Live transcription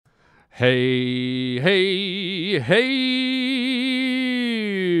Hey, hey, hey!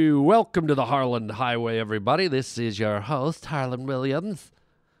 Welcome to the Harland Highway, everybody. This is your host, Harlan Williams.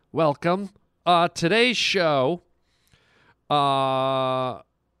 Welcome. Today's show, this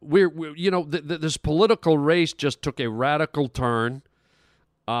political race just took a radical turn.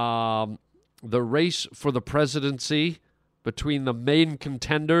 The race for the presidency between the main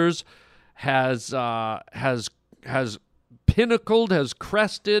contenders has pinnacled, has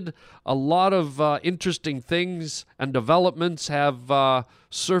crested. A lot of interesting things and developments have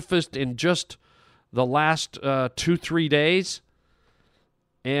surfaced in just the last 2-3 days.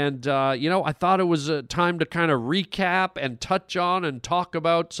 And, I thought it was time to kind of recap and touch on and talk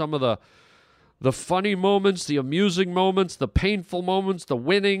about some of the funny moments, the amusing moments, the painful moments, the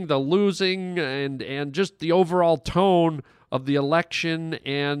winning, the losing, and just the overall tone of the election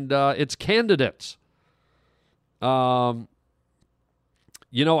and its candidates. I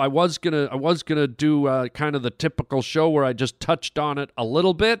was gonna do kind of the typical show where I just touched on it a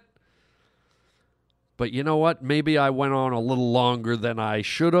little bit, but you know what? Maybe I went on a little longer than I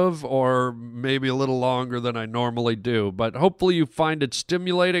should have, or maybe a little longer than I normally do. But hopefully you find it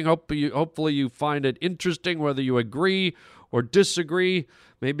stimulating. Hopefully you find it interesting, whether you agree or disagree.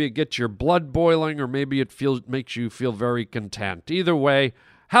 Maybe it gets your blood boiling, or maybe it makes you feel very content. Either way,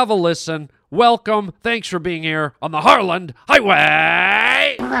 have a listen. Welcome. Thanks for being here on the Harland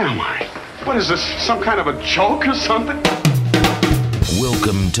Highway. Where am I? What is this, some kind of a joke or something?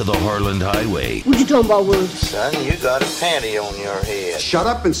 Welcome to the Harland Highway. What you talking about, Will? Son, you got a panty on your head. Shut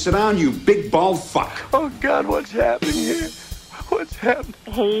up and sit down, you big bald fuck. Oh, God, what's happening here? What's happening?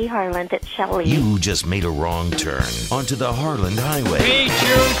 Hey, Harlan, it's Shelley. You just made a wrong turn onto the Harland Highway. We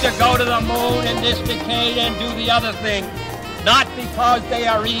choose to go to the moon in this decade and do the other thing. Not because they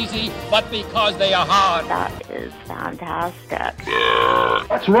are easy, but because they are hard. That is fantastic.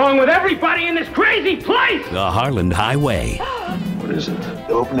 What's wrong with everybody in this crazy place? The Harland Highway. What is it? The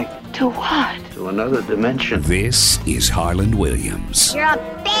opening To what? to another dimension. This is Harland Williams. You're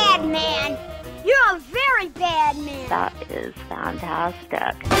a bad man. You're a very bad man. That is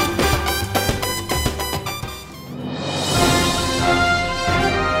fantastic.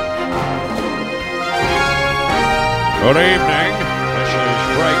 Good evening. This is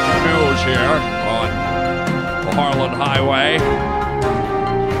breaking news here on the Harland Highway.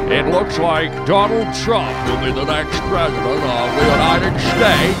 It looks like Donald Trump will be the next president of the United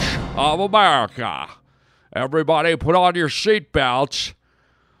States of America. Everybody put on your seatbelts.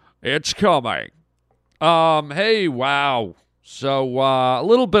 It's coming. Hey, wow. So, a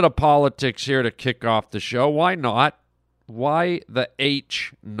little bit of politics here to kick off the show. Why not? Why the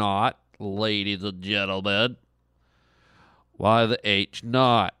H not, ladies and gentlemen? Why the H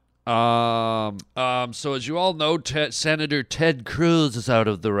not? So as you all know, Senator Ted Cruz is out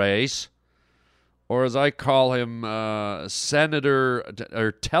of the race, or as I call him, Senator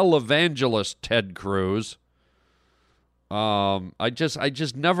or televangelist Ted Cruz. I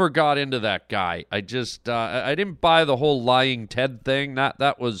just never got into that guy. I didn't buy the whole lying Ted thing.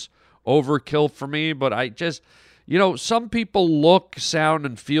 That was overkill for me. But I just, some people look, sound,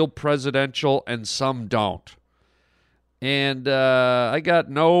 and feel presidential, and some don't. And I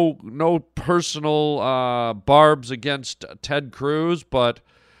got no personal barbs against Ted Cruz, but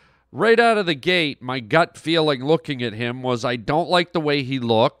right out of the gate, my gut feeling looking at him was I don't like the way he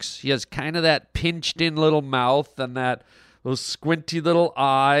looks. He has kind of that pinched-in little mouth and those squinty little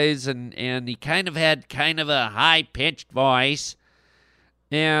eyes, and he kind of had kind of a high-pitched voice.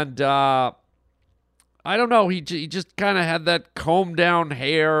 And I don't know. He just kind of had that combed down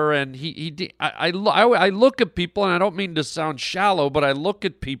hair, and I look at people, and I don't mean to sound shallow, but I look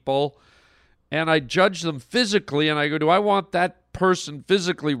at people, and I judge them physically, and I go, do I want that person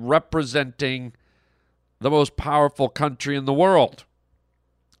physically representing the most powerful country in the world?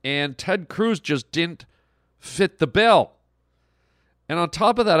 And Ted Cruz just didn't fit the bill. And on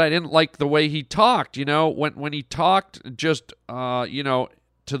top of that, I didn't like the way he talked. When he talked just, to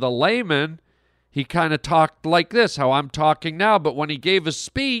the layman, he kind of talked like this, how I'm talking now. But when he gave a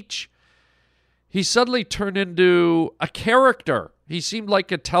speech, he suddenly turned into a character. He seemed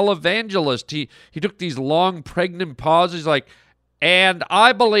like a televangelist. He took these long, pregnant pauses like, and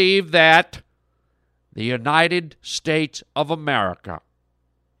I believe that the United States of America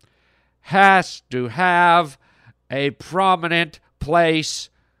has to have a prominent place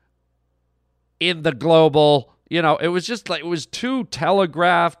in the global, it was just like, it was too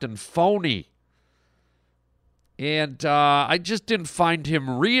telegraphed and phony. And I just didn't find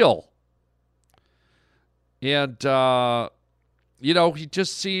him real. And, he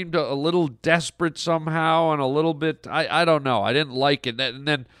just seemed a little desperate somehow and a little bit, I don't know. I didn't like it. And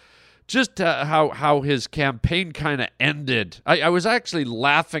then just how his campaign kind of ended. I was actually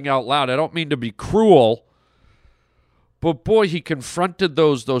laughing out loud. I don't mean to be cruel, but boy, he confronted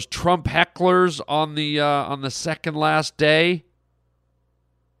those Trump hecklers on the second last day,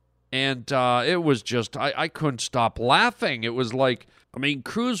 and it was just I couldn't stop laughing. It was like, I mean,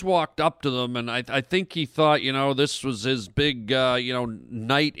 Cruz walked up to them, and I think he thought, this was his big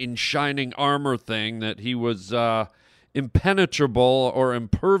knight in shining armor thing, that he was impenetrable or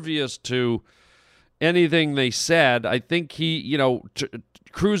impervious to anything they said. I think he,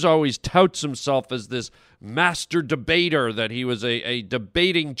 Cruz always touts himself as this master debater, that he was a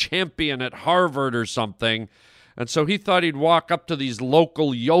debating champion at Harvard or something. And so he thought he'd walk up to these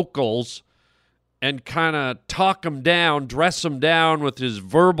local yokels and kind of talk them down, dress them down with his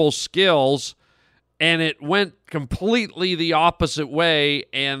verbal skills. And it went completely the opposite way,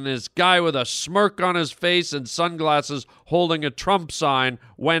 and this guy with a smirk on his face and sunglasses holding a Trump sign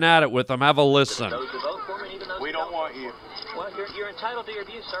went at it with him. Have a listen. We don't want you. Well, you're entitled to your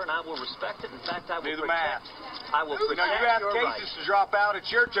view, sir, and I will respect it. In fact, I will Do the protect. I will protect you ask your cases rights. to drop out.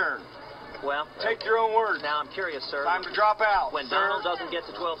 It's your turn. Well, Take your own words. now I'm curious, sir. Time to drop out. When sir. Donald doesn't get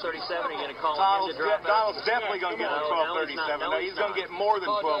to 1237, are you going to call him in to drop out? Donald's definitely going to get to No, he's 1237. not. No, No, he's he's going to not. get more than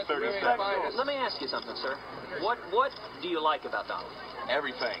 1237. Let me ask you something, sir. What do you like about Donald?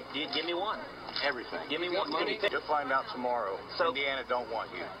 Everything. Give me one. Everything. Give me one. Can you pick? You'll find out tomorrow. So- Indiana don't want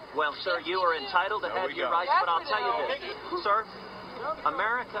you. Well, sir, you are entitled to No, have we your don't. rights, but I'll tell you this, sir.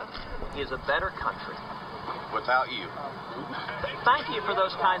 America is a better country. Without you. Thank you for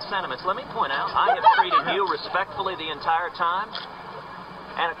those kind sentiments. Let me point out, I have treated you respectfully the entire time.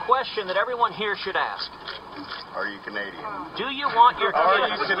 And a question that everyone here should ask. Are you Canadian? Do you want your kids? Are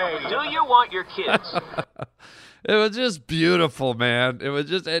you Canadian? Do you want your kids? It was just beautiful, man. It was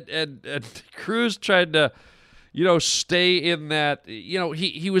just, and Cruz tried to, stay in that,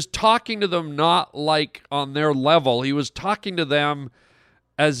 he was talking to them not like on their level. He was talking to them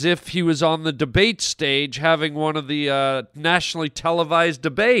as if he was on the debate stage having one of the nationally televised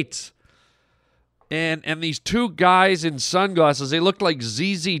debates. And these two guys in sunglasses, they looked like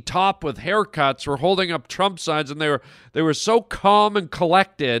ZZ Top with haircuts, were holding up Trump signs, and they were so calm and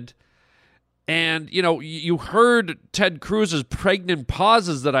collected. And, you heard Ted Cruz's pregnant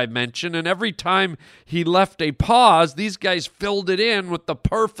pauses that I mentioned, and every time he left a pause, these guys filled it in with the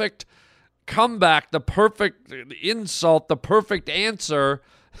perfect comeback, the perfect insult, the perfect answer.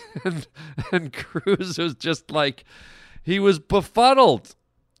 And Cruz was just like, he was befuddled.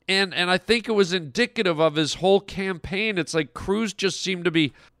 And I think it was indicative of his whole campaign. It's like Cruz just seemed to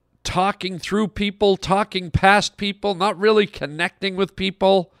be talking through people, talking past people, not really connecting with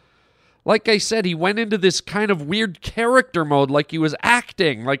people. Like I said, he went into this kind of weird character mode, like he was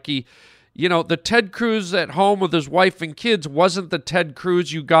acting, like he, the Ted Cruz at home with his wife and kids wasn't the Ted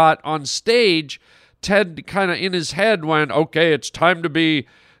Cruz you got on stage. Ted kind of in his head went, okay, it's time to be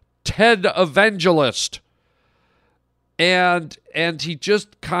Ted Evangelist. And he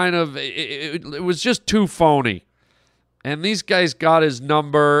just kind of, it was just too phony. And these guys got his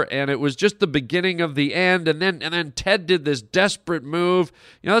number, and it was just the beginning of the end. And then Ted did this desperate move.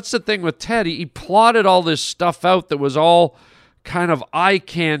 That's the thing with Ted. He plotted all this stuff out that was all kind of eye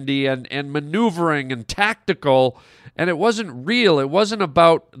candy and maneuvering and tactical. And it wasn't real. It wasn't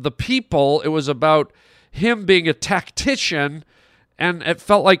about the people. It was about him being a tactician, and it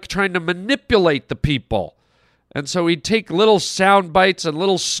felt like trying to manipulate the people. And so he'd take little sound bites and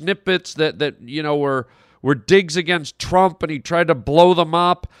little snippets that were digs against Trump, and he tried to blow them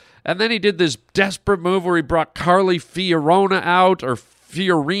up. And then he did this desperate move where he brought Carly Fiorina out, or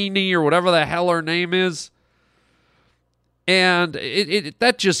Fiorini, or whatever the hell her name is. And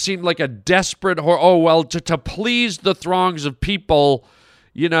that just seemed like a desperate, to please the throngs of people,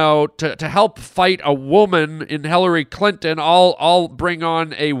 to help fight a woman in Hillary Clinton, I'll bring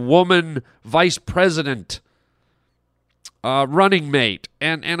on a woman vice president. Running mate.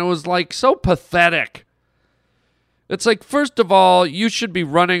 And it was like so pathetic. It's like, first of all, you should be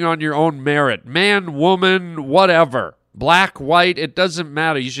running on your own merit. Man, woman, whatever. Black, white, it doesn't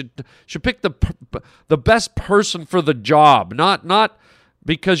matter. You should pick the best person for the job. Not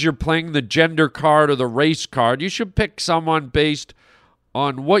because you're playing the gender card or the race card. You should pick someone based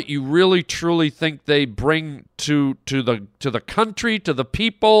on what you really truly think they bring to the country, to the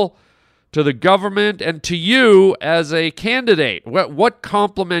people, to the government, and to you as a candidate. What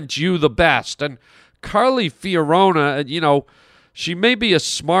complements you the best? And Carly Fiorina, she may be a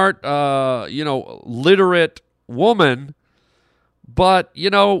smart, literate woman, but,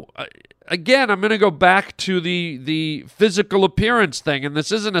 again, I'm going to go back to the physical appearance thing, and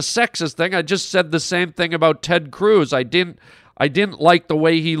this isn't a sexist thing. I just said the same thing about Ted Cruz. I I didn't like the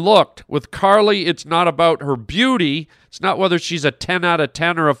way he looked. With Carly, it's not about her beauty. It's not whether she's a 10 out of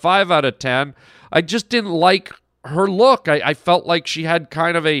 10 or a 5 out of 10. I just didn't like her look. I felt like she had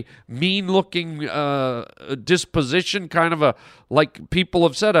kind of a mean-looking disposition, kind of like people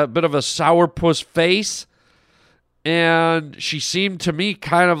have said, a bit of a sourpuss face. And she seemed to me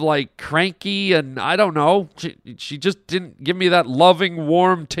kind of like cranky, and I don't know. She just didn't give me that loving,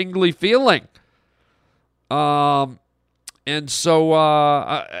 warm, tingly feeling. And so,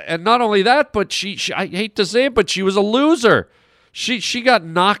 and not only that, but she I hate to say it, but she was a loser. She got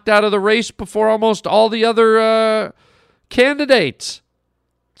knocked out of the race before almost all the other candidates.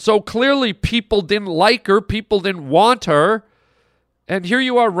 So clearly people didn't like her. People didn't want her. And here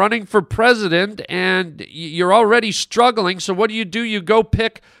you are running for president, and you're already struggling. So what do? You go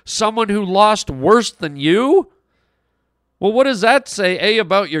pick someone who lost worse than you? Well, what does that say, A,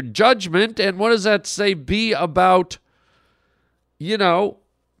 about your judgment, and what does that say, B, about, your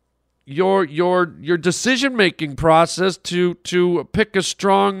decision-making process to pick a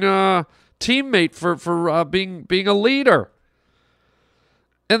strong teammate for being a leader?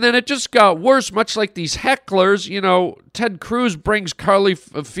 And then it just got worse, much like these hecklers. Ted Cruz brings Carly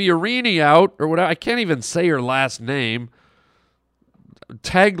Fiorina out, or whatever. I can't even say her last name.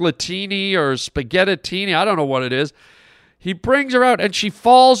 Taglatini or Spaghettini, I don't know what it is. He brings her out, and she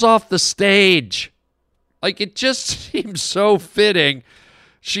falls off the stage. Like, it just seems so fitting.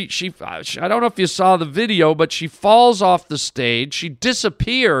 I don't know if you saw the video, but she falls off the stage. She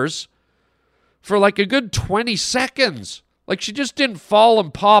disappears for like a good 20 seconds. Like, she just didn't fall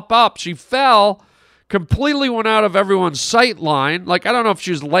and pop up. She fell, completely went out of everyone's sight line. Like, I don't know if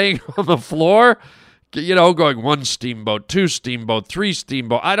she was laying on the floor, going 1 steamboat, 2 steamboat, 3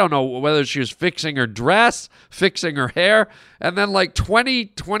 steamboat. I don't know whether she was fixing her dress, fixing her hair. And then like 20,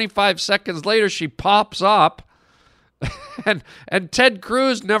 25 seconds later, she pops up. And Ted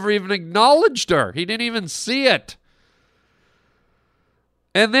Cruz never even acknowledged her. He didn't even see it.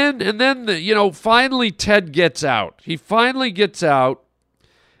 And then finally Ted gets out. He finally gets out.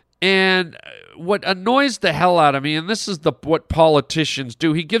 And what annoys the hell out of me, and this is what politicians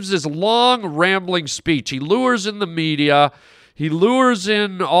do, he gives this long, rambling speech. He lures in the media. He lures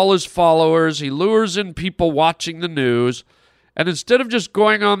in all his followers. He lures in people watching the news. And instead of just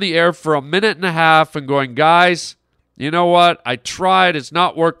going on the air for a minute and a half and going, guys, you know what? I tried. It's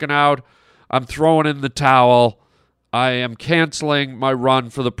not working out. I'm throwing in the towel. I am canceling my run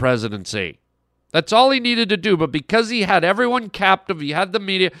for the presidency. That's all he needed to do. But because he had everyone captive, he had the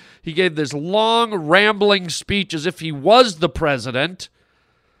media, he gave this long, rambling speech as if he was the president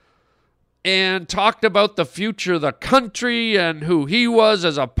and talked about the future of the country and who he was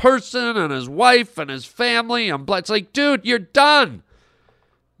as a person and his wife and his family. It's like, dude, you're done.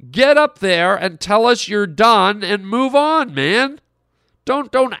 Get up there and tell us you're done and move on, man.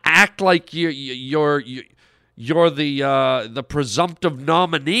 Don't act like you're the presumptive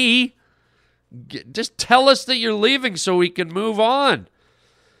nominee. Just tell us that you're leaving so we can move on.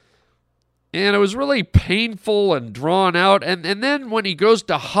 And it was really painful and drawn out. And then when he goes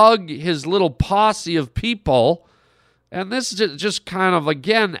to hug his little posse of people, and this just kind of,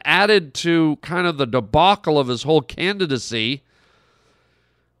 again, added to kind of the debacle of his whole candidacy,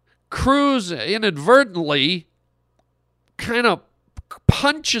 Cruz inadvertently kind of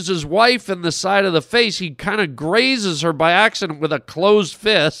punches his wife in the side of the face. He kind of grazes her by accident with a closed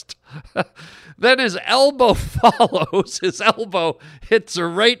fist. Then his elbow follows. His elbow hits her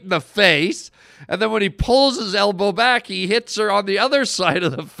right in the face. And then when he pulls his elbow back, he hits her on the other side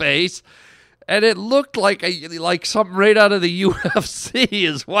of the face. And it looked like something right out of the UFC.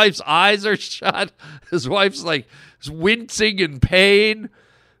 His wife's eyes are shut. His wife's like wincing in pain.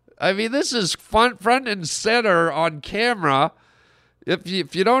 I mean, this is front and center on camera. If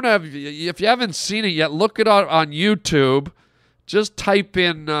you haven't seen it yet, look it up on YouTube. Just type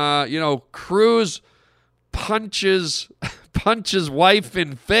in, Cruz punches wife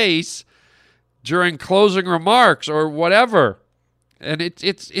in face during closing remarks or whatever, and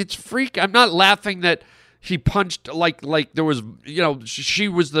it's freak. I'm not laughing that he punched like there was, she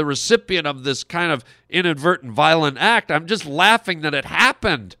was the recipient of this kind of inadvertent violent act. I'm just laughing that it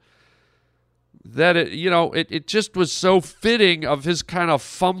happened. That it just was so fitting of his kind of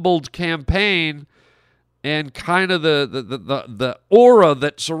fumbled campaign. And kind of the aura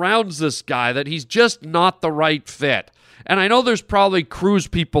that surrounds this guy, that he's just not the right fit. And I know there's probably Cruz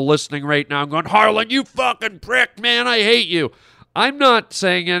people listening right now going, Harlan, you fucking prick, man, I hate you. I'm not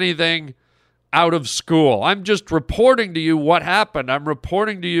saying anything out of school. I'm just reporting to you what happened. I'm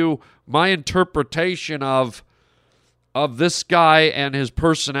reporting to you my interpretation of of this guy and his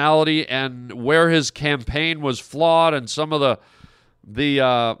personality and where his campaign was flawed and some of the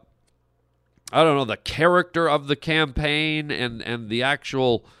I don't know, the character of the campaign and the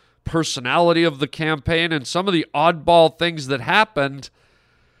actual personality of the campaign and some of the oddball things that happened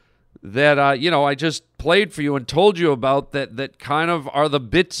that, I just played for you and told you about that kind of are the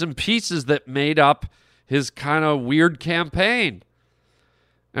bits and pieces that made up his kind of weird campaign.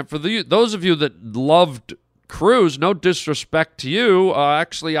 And for those of you that loved Cruz, no disrespect to you,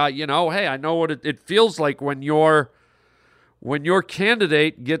 actually, hey, I know what it feels like when your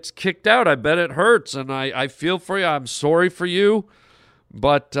candidate gets kicked out. I bet it hurts, and I feel for you. I'm sorry for you.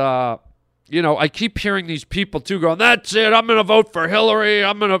 But, I keep hearing these people, too, going, that's it, I'm going to vote for Hillary.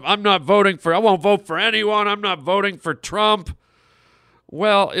 I won't vote for anyone. I'm not voting for Trump.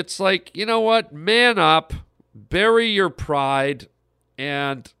 Well, it's like, you know what? Man up, bury your pride,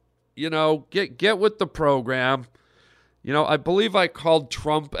 and, get with the program. I believe I called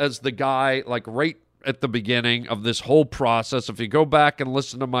Trump as the guy, like, right at the beginning of this whole process. If you go back and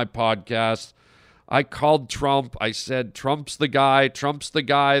listen to my podcast, I called Trump. I said, Trump's the guy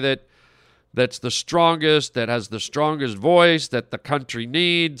that's the strongest, that has the strongest voice that the country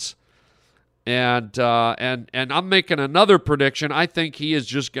needs. And I'm making another prediction. I think he is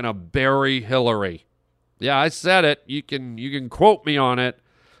just going to bury Hillary. Yeah, I said it. You can quote me on it.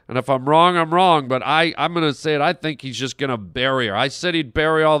 And if I'm wrong, I'm wrong. But I'm going to say it. I think he's just going to bury her. I said he'd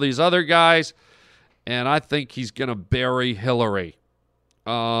bury all these other guys, and I think he's going to bury Hillary.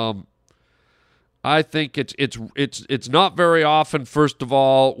 I think it's not very often, first of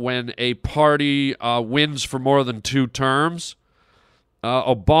all, when a party wins for more than 2 terms.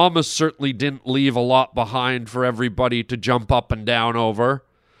 Obama certainly didn't leave a lot behind for everybody to jump up and down over.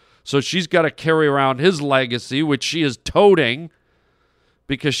 So she's got to carry around his legacy, which she is toting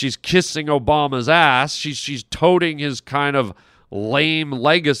because she's kissing Obama's ass. She's toting his kind of lame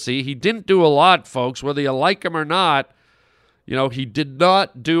legacy. He didn't do a lot, folks, whether you like him or not. He did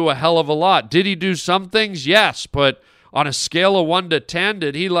not do a hell of a lot. Did he do some things? Yes, but on a scale of 1 to 10,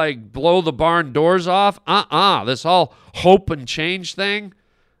 did he blow the barn doors off? This whole hope and change thing,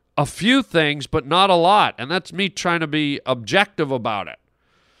 a few things, but not a lot. And that's me trying to be objective about it.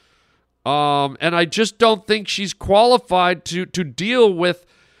 And I just don't think she's qualified to deal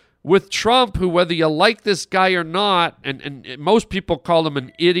with Trump, who, whether you like this guy or not, and most people call him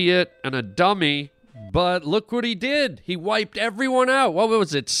an idiot and a dummy, but look what he did. He wiped everyone out. What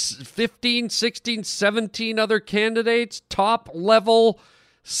was it, 15, 16, 17 other candidates, top-level,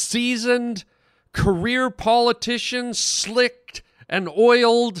 seasoned, career politicians, slicked and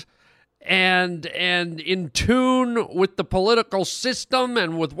oiled and in tune with the political system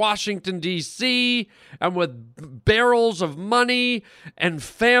and with Washington, D.C., and with barrels of money and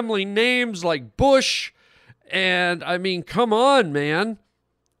family names like Bush. And, I mean, come on, man.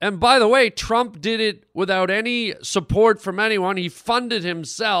 And by the way, Trump did it without any support from anyone. He funded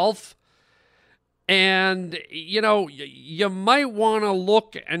himself. And, you might want to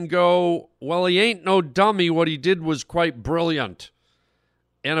look and go, well, he ain't no dummy. What he did was quite brilliant.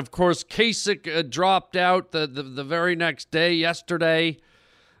 And, of course, Kasich dropped out the very next day, yesterday.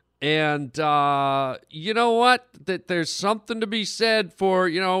 And you know what? That there's something to be said for,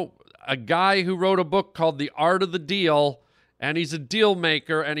 a guy who wrote a book called The Art of the Deal. And he's a deal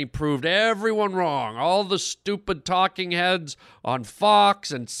maker, and he proved everyone wrong. All the stupid talking heads on Fox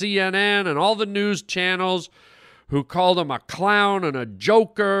and CNN and all the news channels who called him a clown and a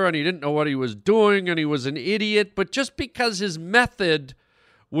joker, and he didn't know what he was doing, and he was an idiot. But just because his method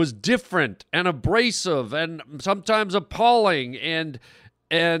was different and abrasive and sometimes appalling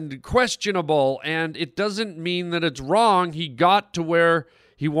and questionable, and it doesn't mean that it's wrong. He got to where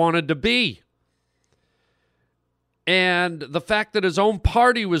he wanted to be. And the fact that his own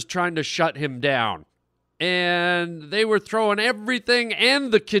party was trying to shut him down. And they were throwing everything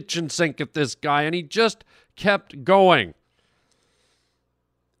and the kitchen sink at this guy, and he just kept going.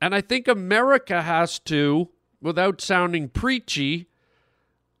 And I think America has to, without sounding preachy,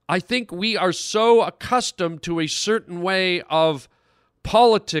 I think we are so accustomed to a certain way of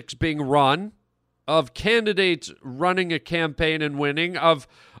politics being run, of candidates running a campaign and winning, of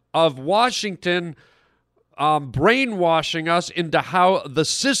Washington brainwashing us into how the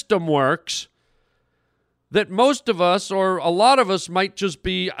system works, that most of us, or a lot of us, might just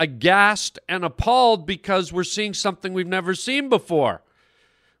be aghast and appalled because we're seeing something we've never seen before.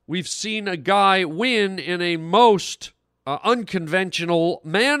 We've seen a guy win in a most unconventional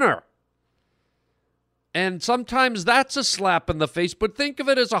manner. And sometimes that's a slap in the face, but think of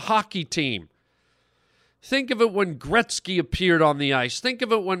it as a hockey team. Think of it when Gretzky appeared on the ice. Think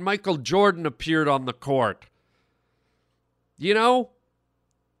of it when Michael Jordan appeared on the court. You know,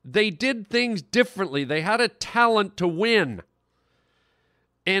 they did things differently. They had a talent to win.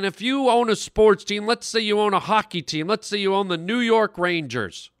 And if you own a sports team, let's say you own a hockey team, let's say you own the New York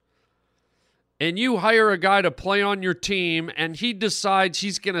Rangers, and you hire a guy to play on your team, and he decides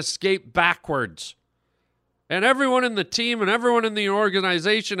he's going to skate backwards. And everyone in the team and everyone in the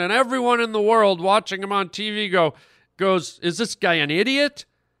organization and everyone in the world watching him on TV goes, is this guy an idiot?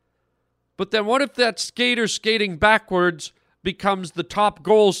 But then what if that skater skating backwards becomes the top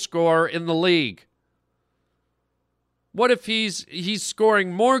goal scorer in the league? What if he's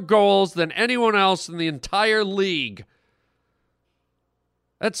scoring more goals than anyone else in the entire league?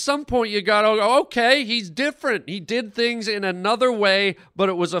 At some point, you got to go, okay, he's different. He did things in another way, but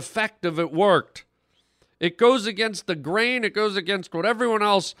it was effective. It worked. It goes against the grain. It goes against what everyone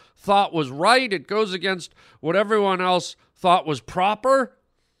else thought was right. It goes against what everyone else thought was proper.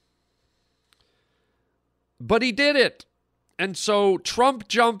 But he did it. And so Trump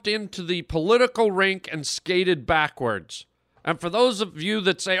jumped into the political rink and skated backwards. And for those of you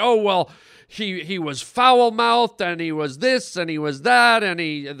that say, oh, well, he was foul-mouthed and he was this and he was that and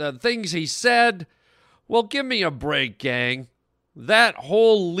the things he said, well, give me a break, gang. That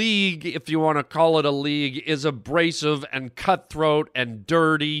whole league, if you want to call it a league, is abrasive and cutthroat and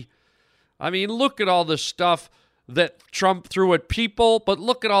dirty. I mean, look at all the stuff that Trump threw at people, but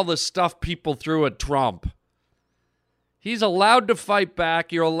look at all the stuff people threw at Trump. He's allowed to fight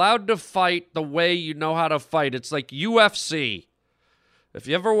back. You're allowed to fight the way you know how to fight. It's like UFC. If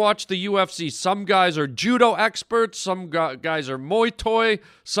you ever watch the UFC, some guys are judo experts, some guys are Muay Thai,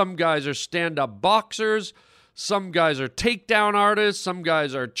 some guys are stand-up boxers, some guys are takedown artists, some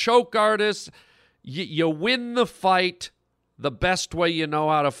guys are choke artists. You win the fight the best way you know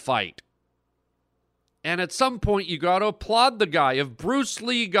how to fight. And at some point, you got to applaud the guy. If Bruce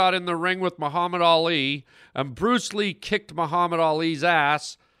Lee got in the ring with Muhammad Ali and Bruce Lee kicked Muhammad Ali's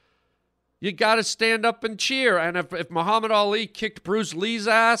ass, you got to stand up and cheer. And if Muhammad Ali kicked Bruce Lee's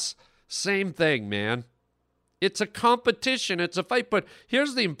ass, same thing, man. It's a competition. It's a fight. But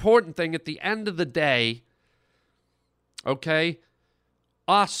here's the important thing. At the end of the day, okay,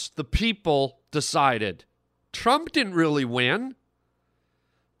 us, the people, decided. Trump didn't really win.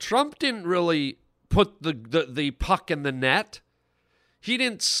 Trump didn't really put the puck in the net. He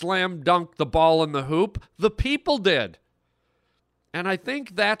didn't slam dunk the ball in the hoop. The people did. And I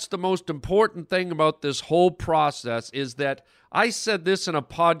think that's the most important thing about this whole process is that I said this in a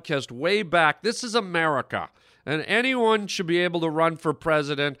podcast way back. This is America. And anyone should be able to run for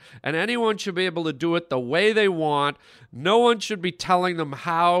president, and anyone should be able to do it the way they want. No one should be telling them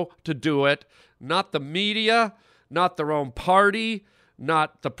how to do it. Not the media, not their own party,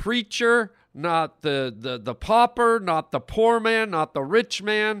 not the preacher, not the pauper, not the poor man, not the rich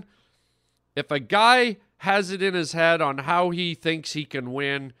man. If a guy has it in his head on how he thinks he can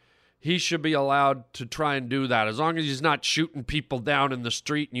win, he should be allowed to try and do that, as long as he's not shooting people down in the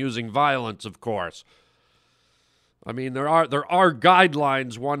street and using violence, of course. I mean, there are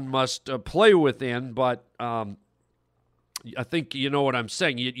guidelines one must play within, but I think you know what I'm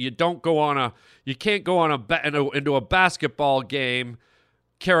saying. You can't go on into a basketball game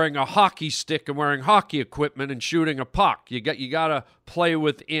carrying a hockey stick and wearing hockey equipment and shooting a puck. You got to play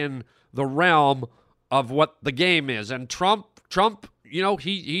within the realm of what the game is. And Trump, you know,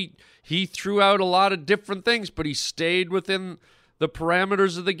 he threw out a lot of different things, but he stayed within the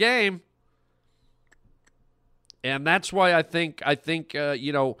parameters of the game. And that's why I think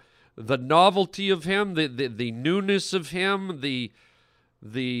you know, the novelty of him, the newness of him, the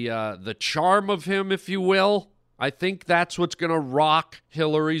charm of him, if you will, I think that's what's going to rock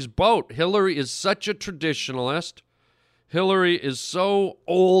Hillary's boat. Hillary is such a traditionalist. Hillary is so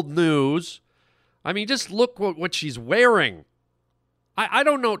old news. I mean, just look what she's wearing. I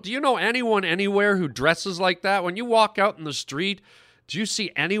don't know. Do you know anyone anywhere who dresses like that? When you walk out in the street, do you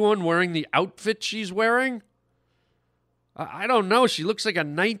see anyone wearing the outfit she's wearing? I don't know. She looks like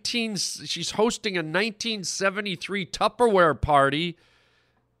she's hosting a 1973 Tupperware party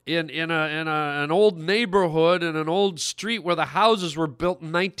in an old neighborhood in an old street where the houses were built in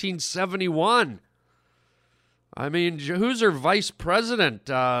 1971. I mean, who's her vice president?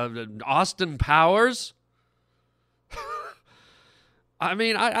 Austin Powers? I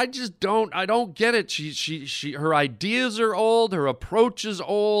mean, I just don't get it. Her ideas are old, her approach is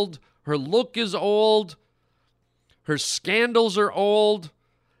old, her look is old, her scandals are old.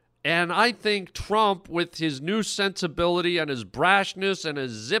 And I think Trump, with his new sensibility and his brashness and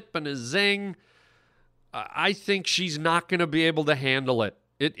his zip and his zing, I think she's not going to be able to handle it.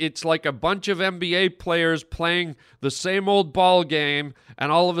 It's like a bunch of NBA players playing the same old ball game,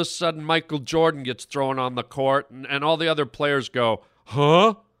 and all of a sudden Michael Jordan gets thrown on the court, and all the other players go,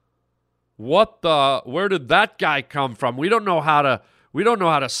 huh? Where did that guy come from? We don't know how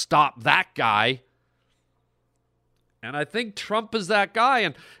to stop that guy. And I think Trump is that guy.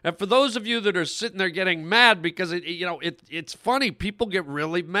 And for those of you that are sitting there getting mad, because it's funny, people get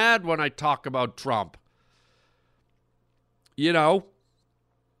really mad when I talk about Trump.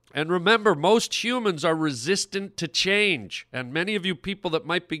 And remember, most humans are resistant to change. And many of you people that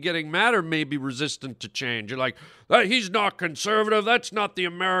might be getting mad are maybe resistant to change. You're like, he's not conservative. That's not the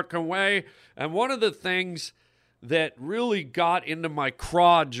American way. And one of the things that really got into my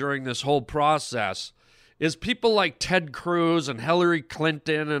craw during this whole process is people like Ted Cruz and Hillary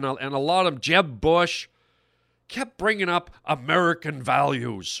Clinton and a lot of Jeb Bush kept bringing up American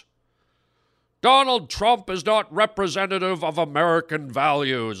values. Donald Trump is not representative of American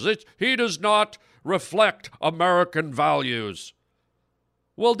values. He does not reflect American values.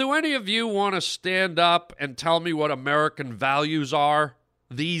 Well, do any of you want to stand up and tell me what American values are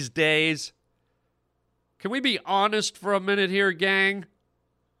these days? Can we be honest for a minute here, gang?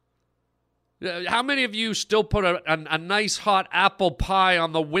 How many of you still put a nice hot apple pie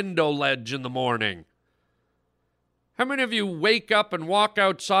on the window ledge in the morning? How many of you wake up and walk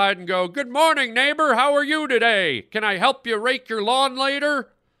outside and go, "Good morning, neighbor, how are you today? Can I help you rake your lawn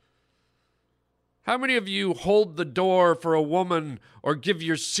later?" How many of you hold the door for a woman or give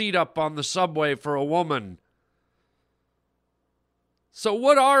your seat up on the subway for a woman? So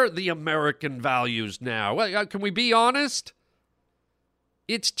what are the American values now? Well, can we be honest?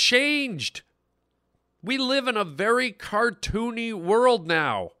 It's changed. We live in a very cartoony world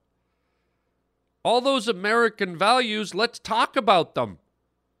now. All those American values, let's talk about them.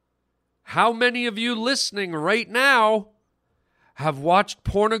 How many of you listening right now have watched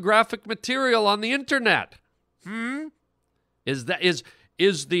pornographic material on the internet? Is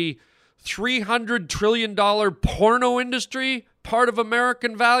the $300 trillion porno industry part of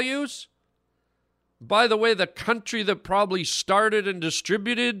American values? By the way, the country that probably started and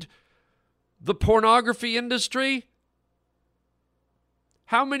distributed the pornography industry?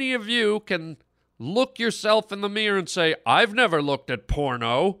 How many of you can look yourself in the mirror and say, "I've never looked at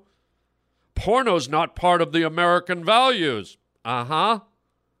porno. Porno's not part of the American values"? Uh-huh.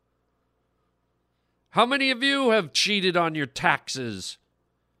 How many of you have cheated on your taxes?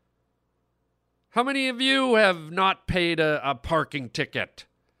 How many of you have not paid a parking ticket?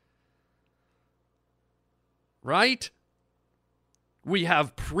 Right? We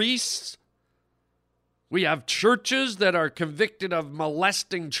have priests. We have churches that are convicted of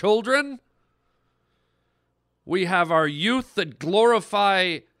molesting children. We have our youth that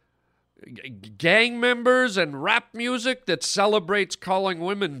glorify gang members and rap music that celebrates calling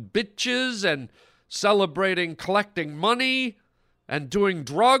women bitches and celebrating collecting money and doing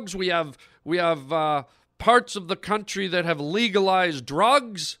drugs. We have parts of the country that have legalized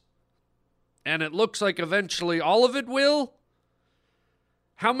drugs, and it looks like eventually all of it will.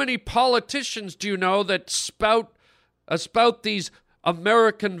 How many politicians do you know that spout these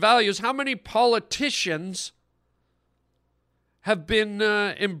American values? How many politicians have been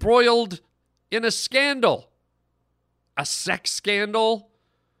embroiled in a scandal? A sex scandal,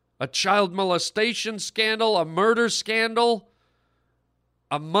 a child molestation scandal, a murder scandal,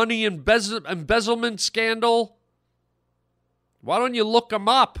 a money embezzlement scandal? Why don't you look them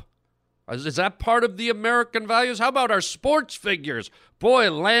up? Is that part of the American values? How about our sports figures?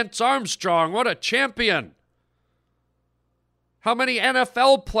 Boy, Lance Armstrong, what a champion. How many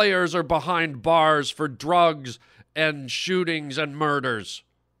NFL players are behind bars for drugs and shootings and murders?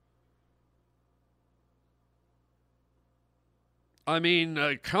 I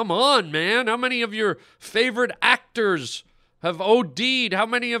mean, come on, man. How many of your favorite actors have OD'd? How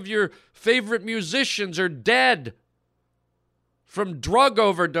many of your favorite musicians are dead from drug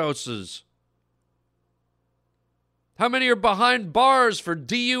overdoses? How many are behind bars for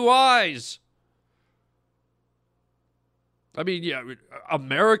DUIs? I mean, yeah,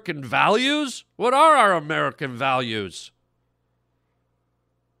 American values? What are our American values?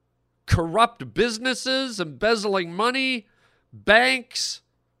 Corrupt businesses, embezzling money, banks,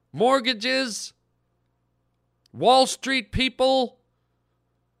 mortgages, Wall Street people,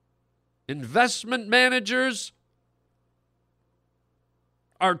 investment managers.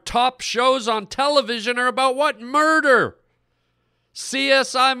 Our top shows on television are about what? Murder.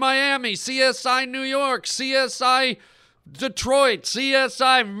 CSI Miami, CSI New York, CSI Detroit,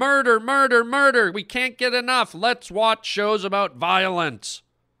 CSI murder, murder, murder. We can't get enough. Let's watch shows about violence.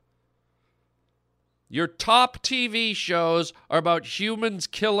 Your top TV shows are about humans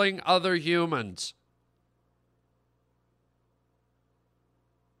killing other humans.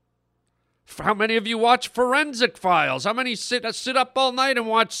 How many of you watch Forensic Files? How many sit up all night and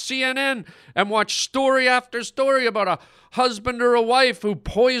watch CNN and watch story after story about a husband or a wife who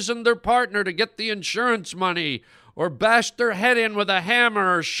poisoned their partner to get the insurance money, or bashed their head in with a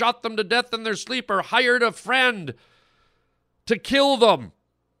hammer, or shot them to death in their sleep, or hired a friend to kill them?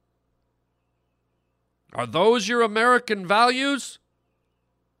 Are those your American values?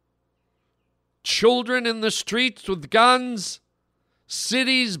 Children in the streets with guns,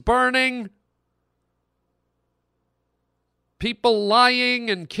 cities burning, people lying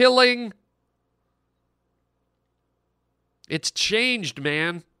and killing. It's changed,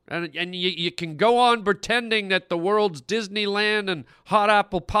 man. And you can go on pretending that the world's Disneyland and hot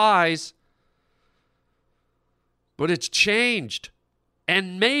apple pies, but it's changed.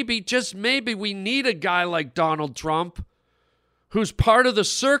 And maybe, just maybe, we need a guy like Donald Trump who's part of the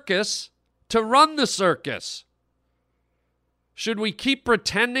circus to run the circus. Should we keep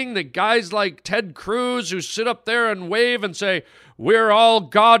pretending that guys like Ted Cruz, who sit up there and wave and say, we're all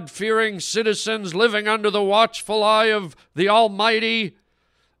God-fearing citizens living under the watchful eye of the Almighty,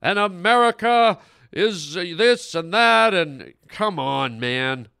 and America is this and that, and come on,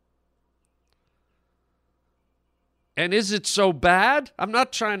 man. And is it so bad? I'm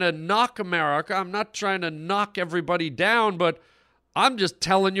not trying to knock America. I'm not trying to knock everybody down, but I'm just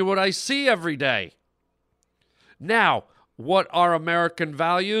telling you what I see every day. Now, what are American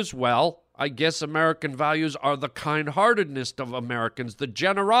values? Well, I guess American values are the kind-heartedness of Americans, the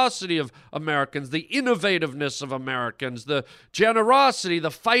generosity of Americans, the innovativeness of Americans, the generosity, the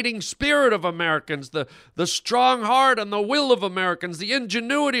fighting spirit of Americans, the strong heart and the will of Americans, the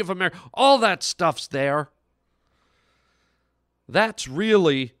ingenuity of Americans. All that stuff's there. That's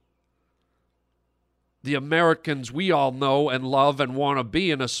really the Americans we all know and love and want to be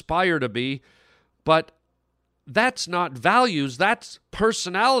and aspire to be. But that's not values. That's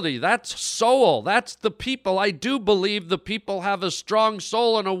personality. That's soul. That's the people. I do believe the people have a strong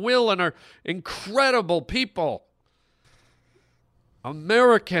soul and a will and are incredible people.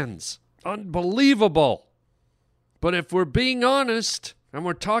 Americans. Unbelievable. But if we're being honest and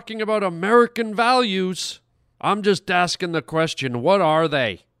we're talking about American values, I'm just asking the question, what are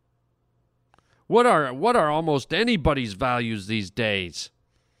they? What are almost anybody's values these days?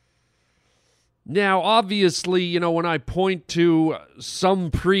 Now, obviously, when I point to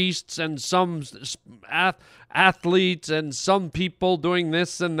some priests and some athletes and some people doing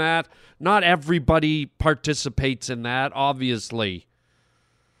this and that, not everybody participates in that, obviously.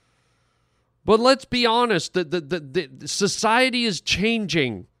 But let's be honest, the society is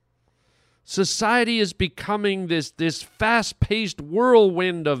changing. Society is becoming this fast-paced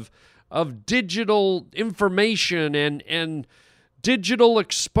whirlwind of digital information and digital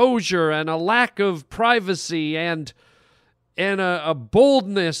exposure and a lack of privacy and a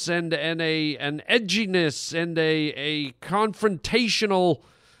boldness and an edginess and a confrontational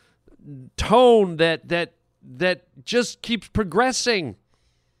tone that just keeps progressing.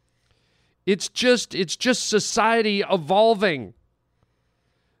 It's just society evolving.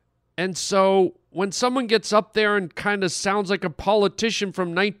 And so when someone gets up there and kind of sounds like a politician from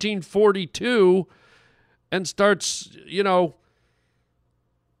 1942 and starts,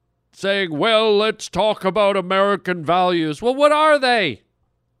 saying, well, let's talk about American values. Well, what are they?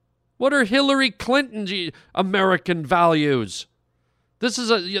 What are Hillary Clinton's American values? This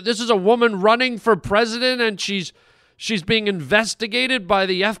is a woman running for president and she's being investigated by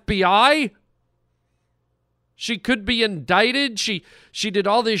the FBI? She could be indicted. She did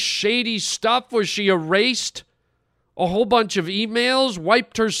all this shady stuff where she erased a whole bunch of emails,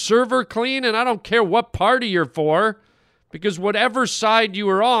 wiped her server clean, and I don't care what party you're for, because whatever side you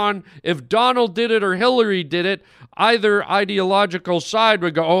were on, if Donald did it or Hillary did it, either ideological side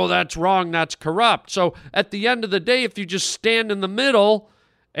would go, oh, that's wrong, that's corrupt. So at the end of the day, if you just stand in the middle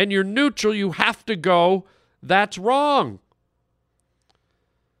and you're neutral, you have to go, that's wrong.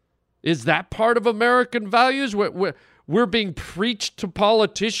 Is that part of American values? We're being preached to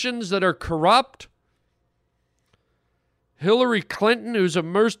politicians that are corrupt? Hillary Clinton, who's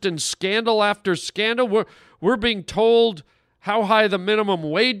immersed in scandal after scandal, we're being told how high the minimum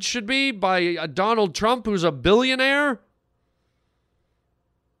wage should be by Donald Trump, who's a billionaire?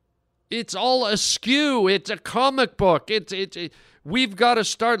 It's all askew. It's a comic book. We've got to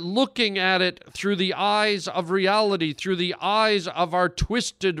start looking at it through the eyes of reality, through the eyes of our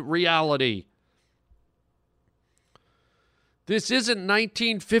twisted reality. This isn't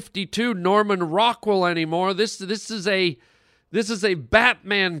 1952 Norman Rockwell anymore. This is a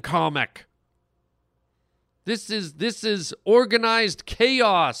Batman comic. This is organized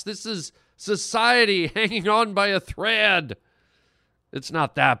chaos. This is society hanging on by a thread. It's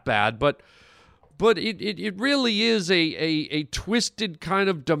not that bad, but it really is a twisted kind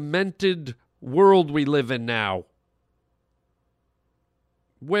of demented world we live in now,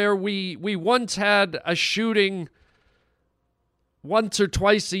 where we once had a shooting once or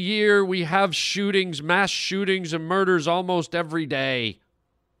twice a year. We have shootings, mass shootings and murders almost every day.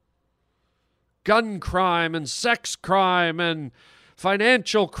 Gun crime and sex crime and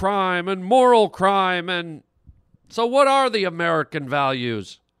financial crime and moral crime. And so what are the American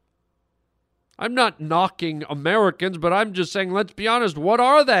values? I'm not knocking Americans, but I'm just saying, let's be honest, what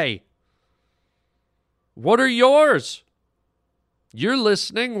are they? What are yours? You're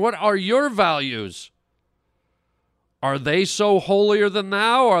listening. What are your values? Are they so holier than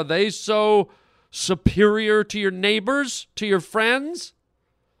thou? Are they so superior to your neighbors, to your friends?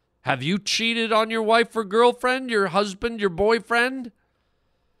 Have you cheated on your wife or girlfriend, your husband, your boyfriend?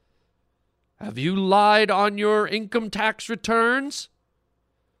 Have you lied on your income tax returns?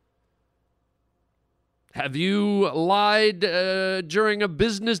 Have you lied during a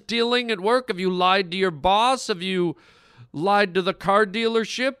business dealing at work? Have you lied to your boss? Have you lied to the car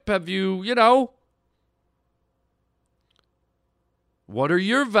dealership? Have you, what are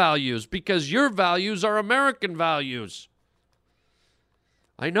your values? Because your values are American values.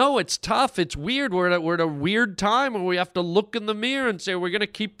 I know it's tough. It's weird. We're at a weird time where we have to look in the mirror and say, we're going to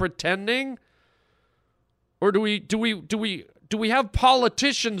keep pretending? Or do we have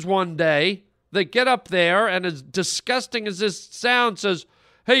politicians one day that get up there and, as disgusting as this sounds, says,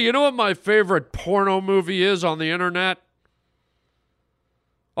 hey, you know what my favorite porno movie is on the internet?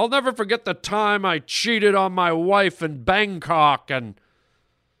 I'll never forget the time I cheated on my wife in Bangkok, and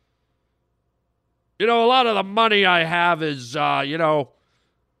a lot of the money I have is, I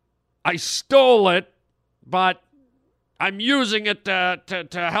stole it, but I'm using it to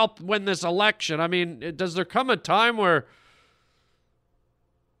help win this election. I mean, does there come a time where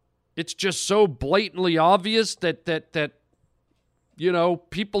it's just so blatantly obvious that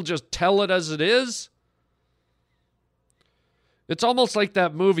people just tell it as it is? It's almost like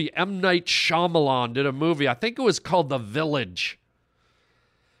that movie, M. Night Shyamalan did a movie, I think it was called The Village.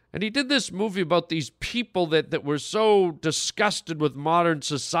 And he did this movie about these people that were so disgusted with modern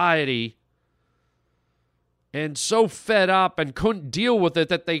society and so fed up and couldn't deal with it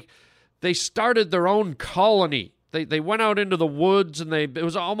that they started their own colony. They went out into the woods, and it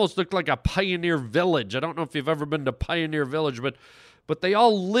was almost looked like a pioneer village. I don't know if you've ever been to Pioneer Village, but they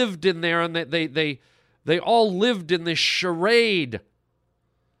all lived in there, and they all lived in this charade.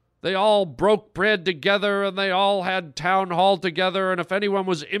 They all broke bread together, and they all had town hall together, and if anyone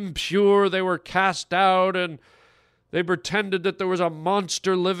was impure, they were cast out, and they pretended that there was a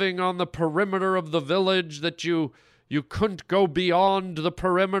monster living on the perimeter of the village, that you couldn't go beyond the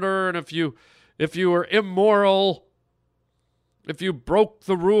perimeter, and if you were immoral, if you broke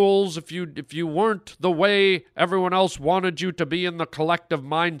the rules, if you weren't the way everyone else wanted you to be in the collective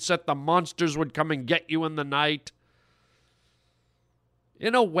mindset, the monsters would come and get you in the night.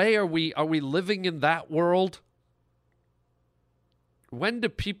 In a way, are we living in that world? When do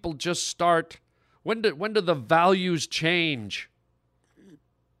people just start? When do the values change?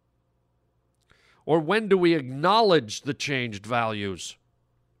 Or when do we acknowledge the changed values?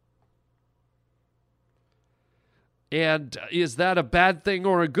 And is that a bad thing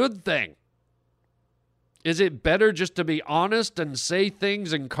or a good thing? Is it better just to be honest and say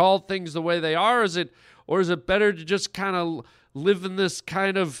things and call things the way they are? Or is it better to just kind of live in this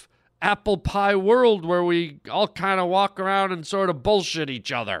kind of apple pie world where we all kind of walk around and sort of bullshit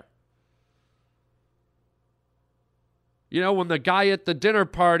each other? When the guy at the dinner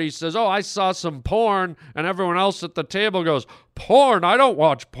party says, oh, I saw some porn, and everyone else at the table goes, porn? I don't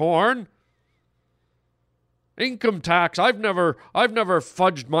watch porn. Income tax, I've never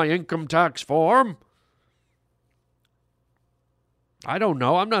fudged my income tax form. I don't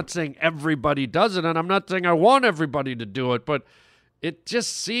know. I'm not saying everybody does it, and I'm not saying I want everybody to do it, but it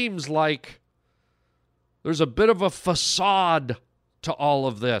just seems like there's a bit of a facade to all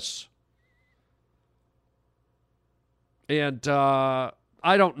of this. And I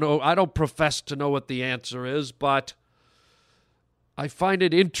don't know. I don't profess to know what the answer is, but I find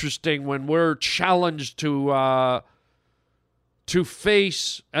it interesting when we're challenged to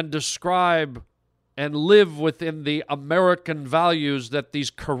face and describe and live within the American values that these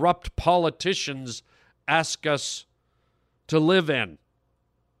corrupt politicians ask us to live in.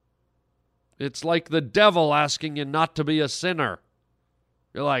 It's like the devil asking you not to be a sinner.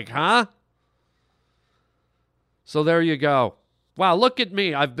 You're like, huh? So there you go. Wow, look at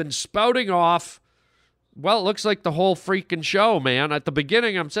me. I've been spouting off Well, it looks like the whole freaking show, man. At the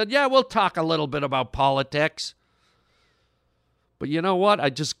beginning, I said, yeah, we'll talk a little bit about politics. But you know what? I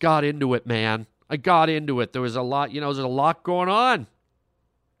just got into it, man. I got into it. There was a lot, there's a lot going on.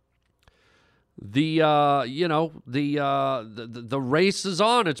 The race is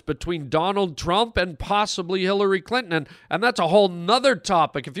on. It's between Donald Trump and possibly Hillary Clinton. And that's a whole nother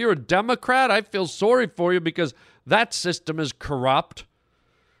topic. If you're a Democrat, I feel sorry for you because that system is corrupt.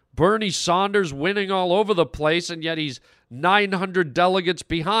 Bernie Sanders winning all over the place, and yet he's 900 delegates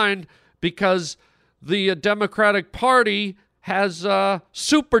behind because the Democratic Party has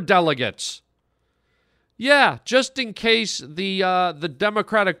super delegates. Yeah, just in case the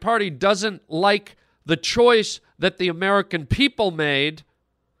Democratic Party doesn't like the choice that the American people made,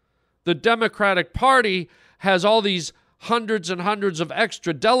 the Democratic Party has all these hundreds and hundreds of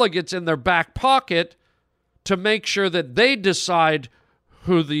extra delegates in their back pocket to make sure that they decide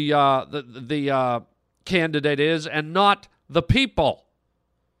who the candidate is and not the people.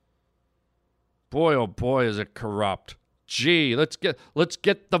 Boy, oh boy, is it corrupt. Gee, let's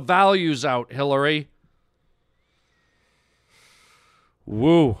get the values out, Hillary.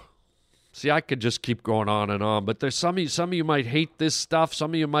 Woo. See, I could just keep going on and on, but there's some of you might hate this stuff.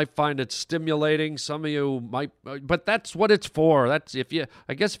 Some of you might find it stimulating. Some of you might, but that's what it's for. I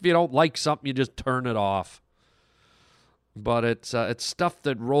guess if you don't like something, you just turn it off. But it's stuff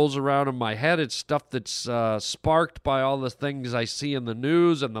that rolls around in my head. It's stuff that's sparked by all the things I see in the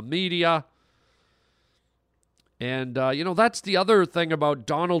news and the media. And, that's the other thing about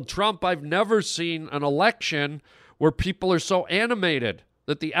Donald Trump. I've never seen an election where people are so animated,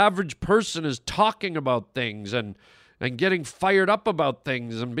 that the average person is talking about things and getting fired up about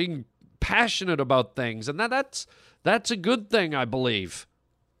things and being passionate about things. And that's a good thing, I believe.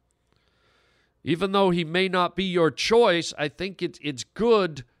 Even though he may not be your choice, I think it's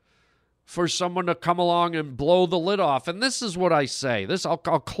good for someone to come along and blow the lid off. And this is what I say. I'll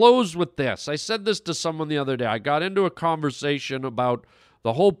close with this. I said this to someone the other day. I got into a conversation about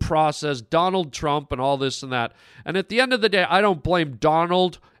the whole process, Donald Trump and all this and that. And at the end of the day, I don't blame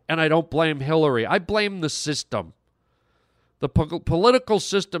Donald and I don't blame Hillary. I blame the system. The political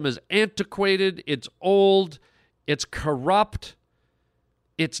system is antiquated. It's old. It's corrupt.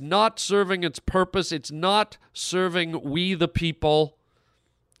 It's not serving its purpose. It's not serving we the people.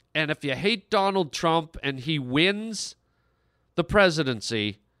 And if you hate Donald Trump and he wins the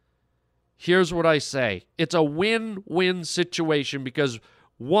presidency, here's what I say. It's a win-win situation because,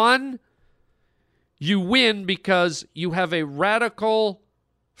 one, you win because you have a radical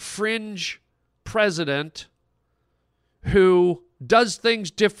fringe president who does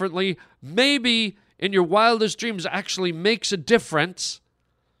things differently, maybe in your wildest dreams actually makes a difference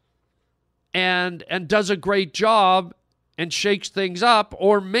and does a great job and shakes things up,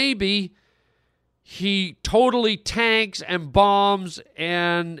 or maybe he totally tanks and bombs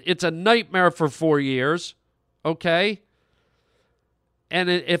and it's a nightmare for 4 years, okay? And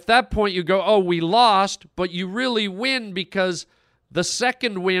at that point you go, oh, we lost, but you really win because the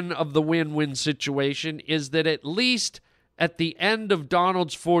second win of the win-win situation is that at least at the end of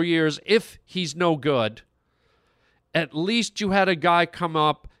Donald's 4 years, if he's no good, at least you had a guy come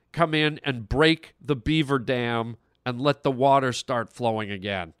in and break the beaver dam and let the water start flowing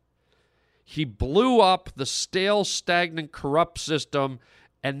again. He blew up the stale, stagnant, corrupt system,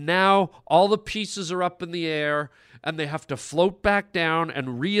 and now all the pieces are up in the air, and they have to float back down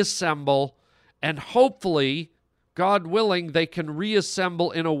and reassemble, and hopefully, God willing, they can reassemble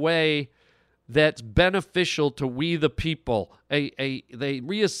in a way that's beneficial to we the people. They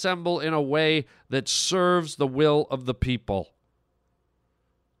reassemble in a way that serves the will of the people.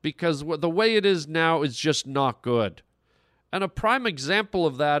 Because the way it is now is just not good. And a prime example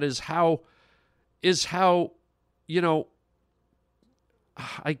of that is how,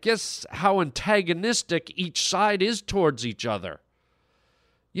 I guess how antagonistic each side is towards each other.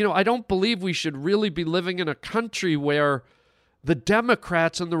 I don't believe we should really be living in a country where the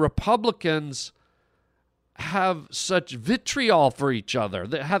Democrats and the Republicans have such vitriol for each other,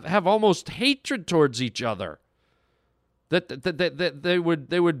 that have almost hatred towards each other. That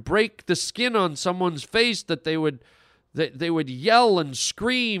they would break the skin on someone's face, that they would yell and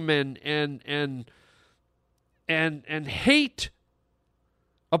scream and hate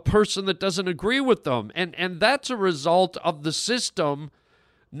a person that doesn't agree with them. And that's a result of the system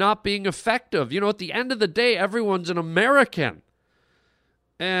not being effective. At the end of the day, everyone's an American.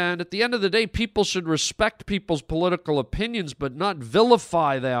 And at the end of the day, people should respect people's political opinions, but not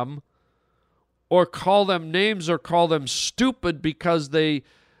vilify them or call them names or call them stupid because they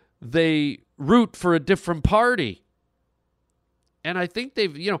root for a different party. And I think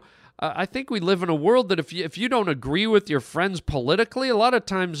they've, I think we live in a world that if you don't agree with your friends politically, a lot of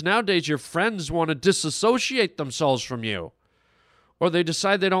times nowadays your friends want to disassociate themselves from you. Or they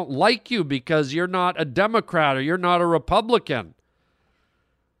decide they don't like you because you're not a Democrat or you're not a Republican.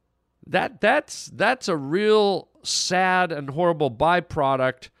 That's a real sad and horrible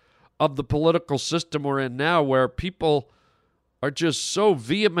byproduct of the political system we're in now, where people are just so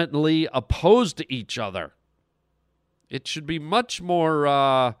vehemently opposed to each other. It should be much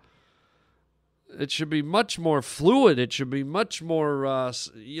more fluid. It should be much more,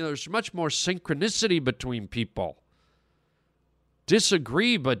 there's much more synchronicity between people.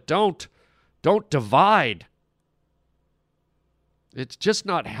 Disagree, but don't divide. It's just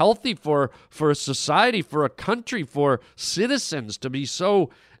not healthy for a society, for a country, for citizens to be so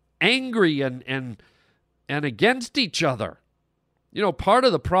angry and against each other. Part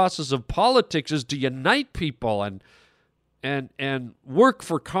of the process of politics is to unite people and work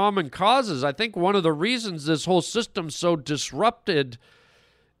for common causes. I think one of the reasons this whole system's so disrupted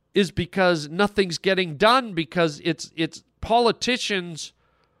is because nothing's getting done, because it's politicians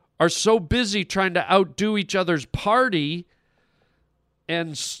are so busy trying to outdo each other's party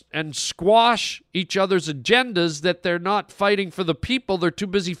and squash each other's agendas that they're not fighting for the people. They're too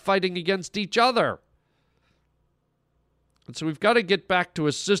busy fighting against each other. And so we've got to get back to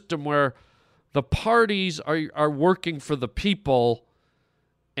a system where the parties are working for the people,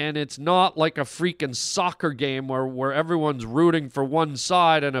 and it's not like a freaking soccer game where everyone's rooting for one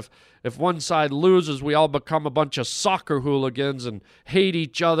side, and if one side loses, we all become a bunch of soccer hooligans and hate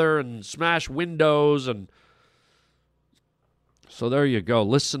each other and smash windows. And so there you go.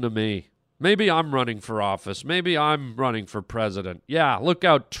 Listen to me. Maybe I'm running for office. Maybe I'm running for president. Yeah, look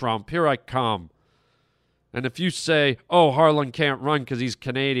out, Trump. Here I come. And if you say, oh, Harlan can't run because he's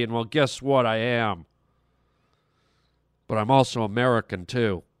Canadian, well, guess what? I am. But I'm also American,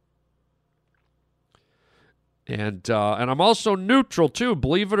 too. And I'm also neutral, too,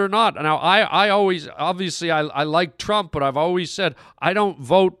 believe it or not. Now, I always, obviously, I like Trump, but I've always said I don't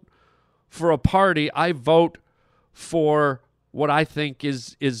vote for a party. I vote for what I think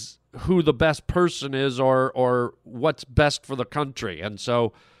is who the best person is or what's best for the country. And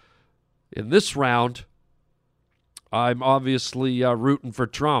so in this round, I'm obviously rooting for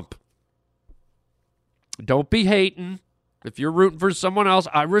Trump. Don't be hating. If you're rooting for someone else,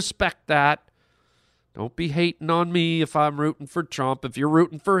 I respect that. Don't be hating on me if I'm rooting for Trump. If you're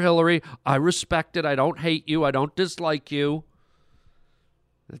rooting for Hillary, I respect it. I don't hate you. I don't dislike you.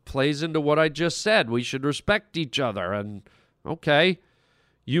 It plays into what I just said. We should respect each other. And okay,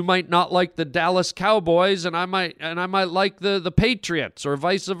 you might not like the Dallas Cowboys, and I might like the Patriots, or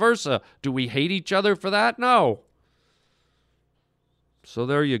vice versa. Do we hate each other for that? No. So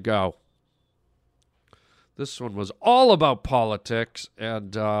there you go. This one was all about politics,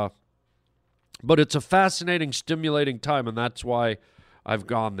 and but it's a fascinating, stimulating time, and that's why I've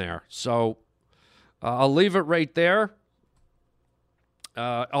gone there. So I'll leave it right there.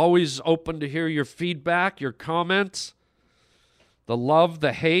 Always open to hear your feedback, your comments, the love,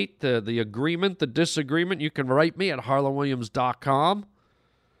 the hate, the agreement, the disagreement. You can write me at harlanwilliams.com.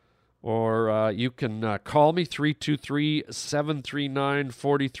 Or you can call me,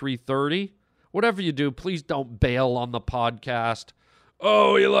 323-739-4330. Whatever you do, please don't bail on the podcast.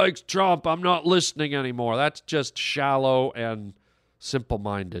 Oh, he likes Trump. I'm not listening anymore. That's just shallow and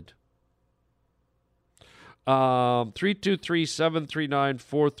simple-minded.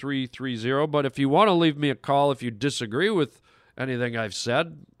 323-739-4330. But if you want to leave me a call, if you disagree with anything I've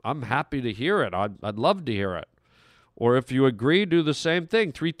said, I'm happy to hear it. I'd love to hear it. Or if you agree, do the same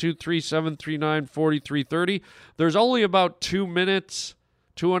thing, 323-739-4330. There's only about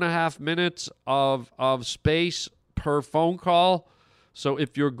 2.5 minutes of space per phone call. So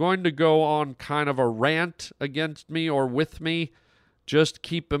if you're going to go on kind of a rant against me or with me, just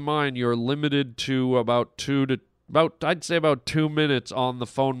keep in mind you're limited to about 2 minutes on the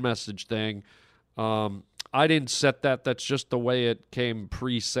phone message thing. I didn't set that. That's just the way it came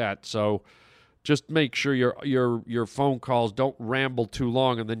preset. So just make sure your phone calls don't ramble too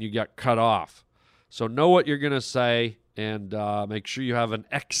long and then you get cut off. So know what you're going to say, and make sure you have an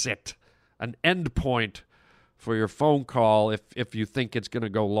exit, an end point for your phone call if you think it's going to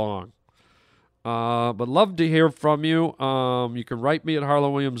go long. But love to hear from you. You can write me at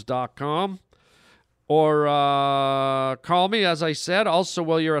harlanwilliams.com or call me, as I said. Also,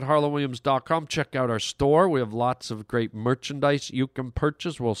 while you're at harlanwilliams.com, check out our store. We have lots of great merchandise you can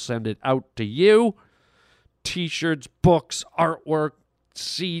purchase. We'll send it out to you. T-shirts, books, artwork,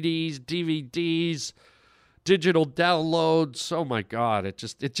 CDs, DVDs, digital downloads. Oh my God, it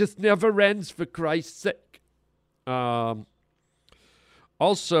just never ends, for Christ's sake.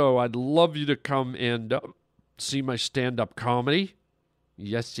 Also, I'd love you to come and see my stand-up comedy.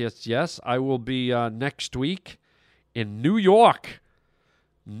 Yes, yes, yes. I will be next week in New York.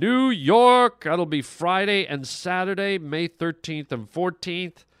 New York. That'll be Friday and Saturday, May 13th and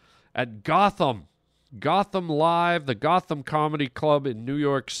 14th at Gotham. Gotham Live, the Gotham Comedy Club in New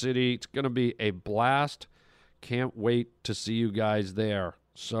York City. It's going to be a blast. Can't wait to see you guys there.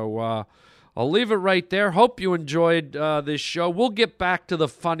 So I'll leave it right there. Hope you enjoyed this show. We'll get back to the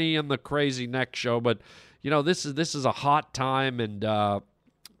funny and the crazy next show, but this is a hot time, and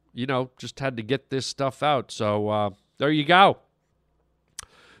just had to get this stuff out. So there you go.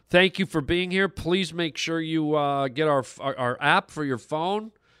 Thank you for being here. Please make sure you get our app for your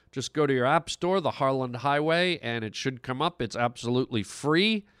phone. Just go to your app store, the Harland Highway, and it should come up. It's absolutely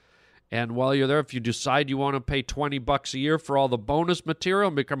free. And while you're there, if you decide you want to pay $20 a year for all the bonus material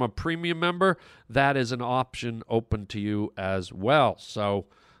and become a premium member, that is an option open to you as well. So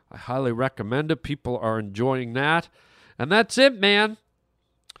I highly recommend it. People are enjoying that. And that's it, man.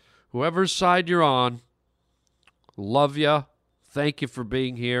 Whoever's side you're on, love you. Thank you for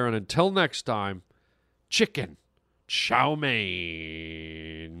being here. And until next time, chicken chow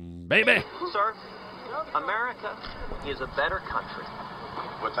mein, baby. Sir, America is a better country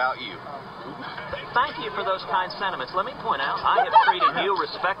without you. Thank you for those kind sentiments. Let me point out, I have treated you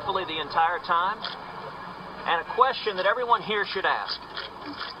respectfully the entire time. And a question that everyone here should ask.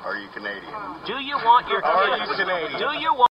 Are you Canadian? Do you want your kids? Are you Canadian? Do you want